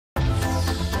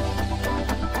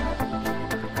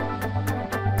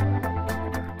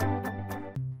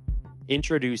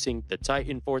Introducing the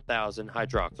Titan 4000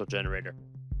 Hydroxyl Generator.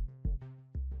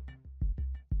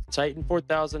 The Titan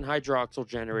 4000 Hydroxyl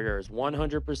Generator is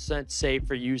 100% safe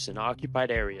for use in occupied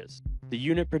areas. The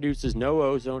unit produces no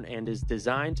ozone and is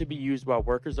designed to be used while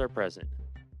workers are present.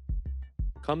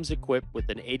 Comes equipped with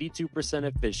an 82%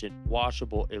 efficient,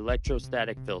 washable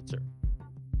electrostatic filter,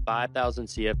 5,000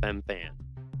 CFM fan.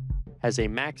 Has a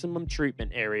maximum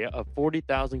treatment area of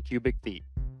 40,000 cubic feet.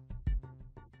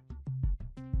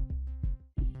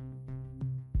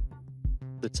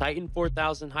 The Titan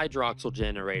 4000 Hydroxyl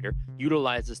Generator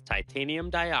utilizes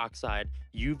titanium dioxide,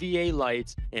 UVA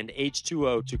lights, and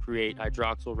H2O to create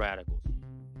hydroxyl radicals.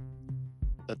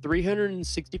 The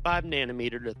 365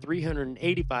 nanometer to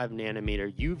 385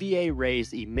 nanometer UVA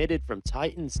rays emitted from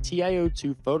Titan's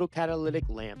TiO² photocatalytic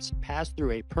lamps pass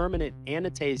through a permanent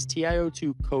anatase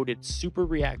TiO² coated super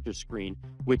reactor screen,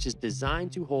 which is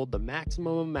designed to hold the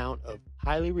maximum amount of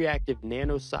highly reactive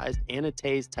nano-sized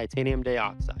anatase titanium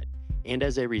dioxide. And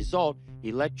as a result,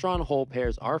 electron hole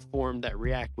pairs are formed that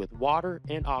react with water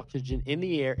and oxygen in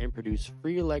the air and produce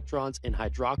free electrons and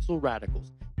hydroxyl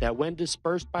radicals that, when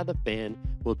dispersed by the fan,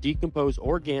 will decompose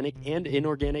organic and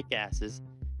inorganic gases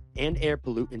and air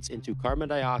pollutants into carbon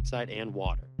dioxide and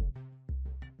water.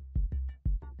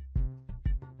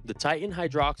 The Titan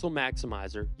Hydroxyl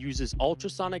Maximizer uses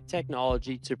ultrasonic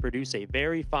technology to produce a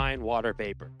very fine water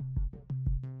vapor.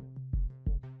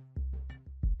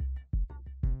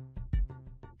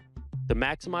 The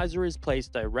maximizer is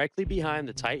placed directly behind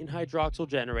the Titan Hydroxyl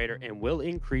Generator and will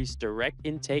increase direct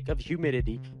intake of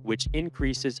humidity, which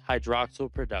increases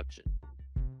hydroxyl production.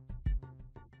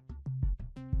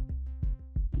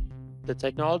 The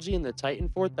technology in the Titan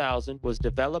 4000 was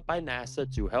developed by NASA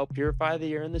to help purify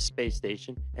the air in the space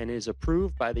station and is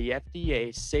approved by the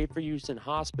FDA safe for use in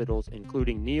hospitals,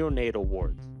 including neonatal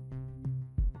wards.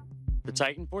 The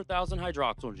Titan 4000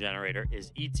 Hydroxyl Generator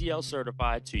is ETL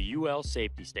certified to UL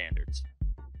safety standards.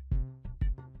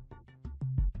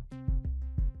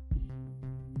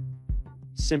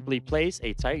 Simply place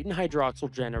a Titan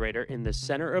Hydroxyl Generator in the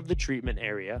center of the treatment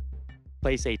area,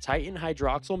 place a Titan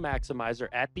Hydroxyl Maximizer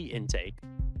at the intake,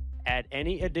 add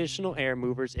any additional air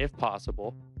movers if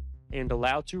possible, and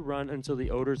allow to run until the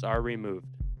odors are removed.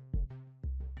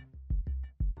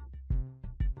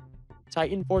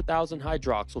 Titan 4000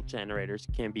 Hydroxyl Generators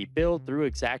can be billed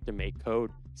through Xactimate code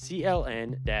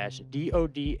CLN-DODHY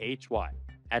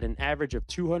at an average of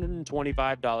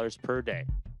 $225 per day.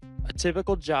 A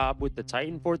typical job with the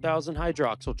Titan 4000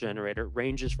 Hydroxyl Generator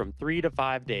ranges from 3 to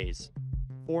 5 days.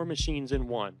 4 machines in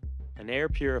one: an air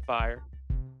purifier,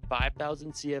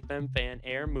 5,000 CFM fan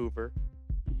air mover,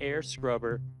 air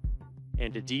scrubber,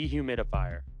 and a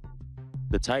dehumidifier.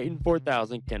 The Titan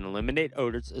 4000 can eliminate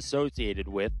odors associated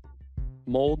with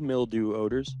mold mildew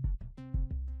odors,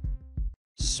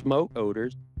 smoke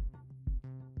odors,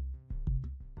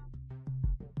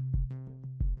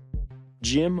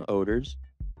 gym odors,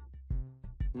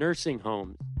 nursing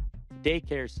homes,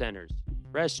 daycare centers,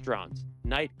 restaurants,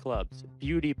 nightclubs,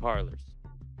 beauty parlors.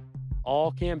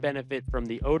 All can benefit from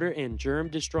the odor and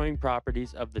germ-destroying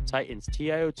properties of the Titan's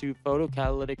TiO²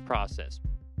 photocatalytic process.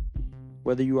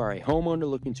 Whether you are a homeowner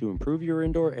looking to improve your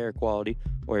indoor air quality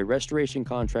or a restoration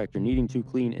contractor needing to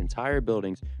clean entire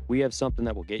buildings, we have something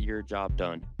that will get your job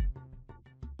done.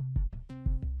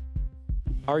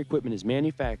 Our equipment is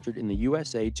manufactured in the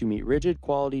USA to meet rigid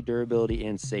quality, durability,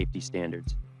 and safety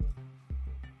standards.